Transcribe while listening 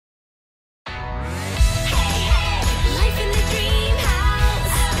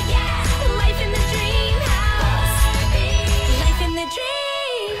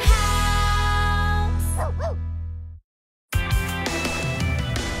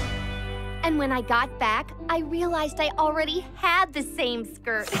And when I got back, I realized I already had the same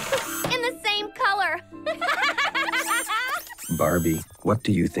skirt. In the same color. Barbie, what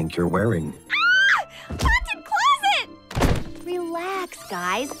do you think you're wearing? Haunted closet! Relax,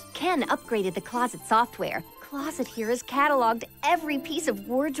 guys. Ken upgraded the closet software. Closet here has cataloged every piece of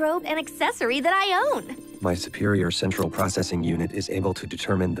wardrobe and accessory that I own. My superior central processing unit is able to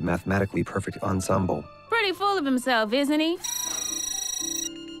determine the mathematically perfect ensemble. Pretty full of himself, isn't he?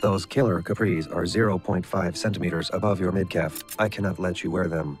 Those killer capris are 0.5 centimeters above your midcalf. I cannot let you wear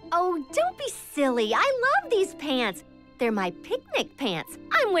them. Oh, don't be silly. I love these pants. They're my picnic pants.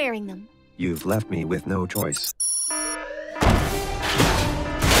 I'm wearing them. You've left me with no choice.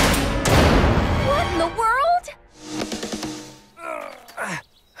 What in the world?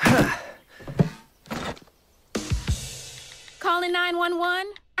 Calling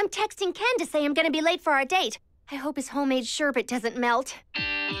 911? I'm texting Ken to say I'm gonna be late for our date. I hope his homemade sherbet doesn't melt.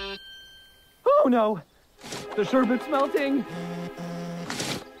 Oh no! The sherbet's melting!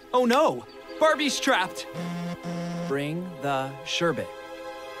 Oh no! Barbie's trapped! Bring the sherbet.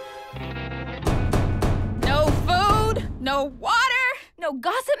 No food, no water, no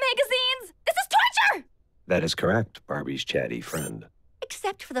gossip magazines. This is torture! That is correct, Barbie's chatty friend.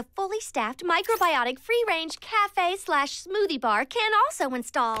 Except for the fully staffed microbiotic free-range cafe/smoothie bar Ken also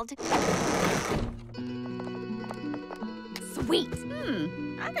installed. Sweet.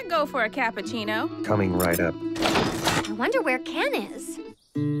 I could go for a cappuccino. Coming right up. I wonder where Ken is.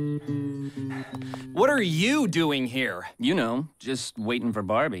 What are you doing here? You know, just waiting for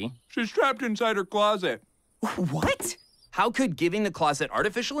Barbie. She's trapped inside her closet. What? How could giving the closet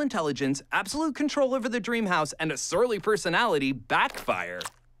artificial intelligence, absolute control over the Dreamhouse, and a surly personality backfire?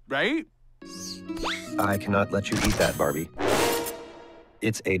 Right? I cannot let you eat that, Barbie.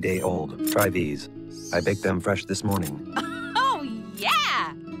 It's a day old. Try these. I baked them fresh this morning. Oh,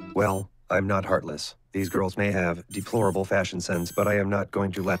 yeah! Well, I'm not heartless. These girls may have deplorable fashion sense, but I am not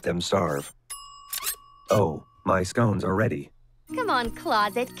going to let them starve. Oh, my scones are ready. Come on,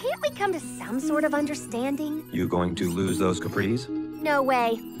 Closet. Can't we come to some sort of understanding? You going to lose those capris? No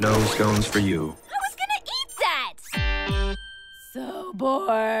way. No scones for you. I was gonna eat that! So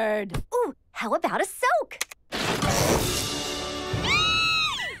bored. Ooh, how about a soak?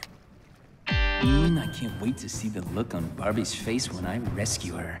 I can't wait to see the look on Barbie's face when I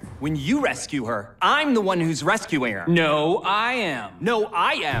rescue her. When you rescue her, I'm the one who's rescuing her. No, I am. No,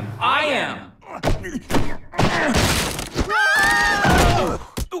 I am. I am.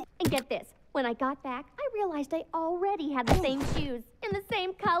 And get this, when I got back, I realized I already had the same shoes, in the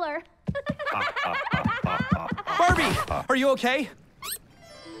same color. Barbie, are you okay?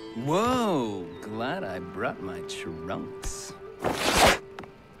 Whoa, glad I brought my trunks.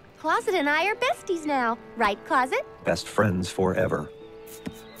 Closet and I are besties now. Right, Closet? Best friends forever.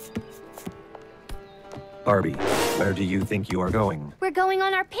 Barbie, where do you think you are going? We're going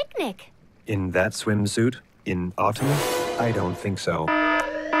on our picnic. In that swimsuit? In autumn? I don't think so.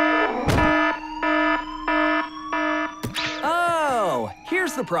 Oh,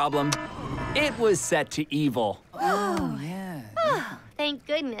 here's the problem. It was set to evil. Oh, yeah. Thank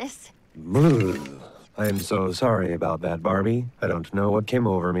goodness. I am so sorry about that, Barbie. I don't know what came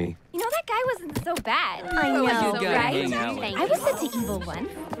over me. You know, that guy wasn't so bad. I know, gotta right? hang out with I was such an evil one.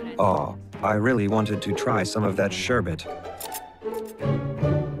 Oh, I really wanted to try some of that sherbet.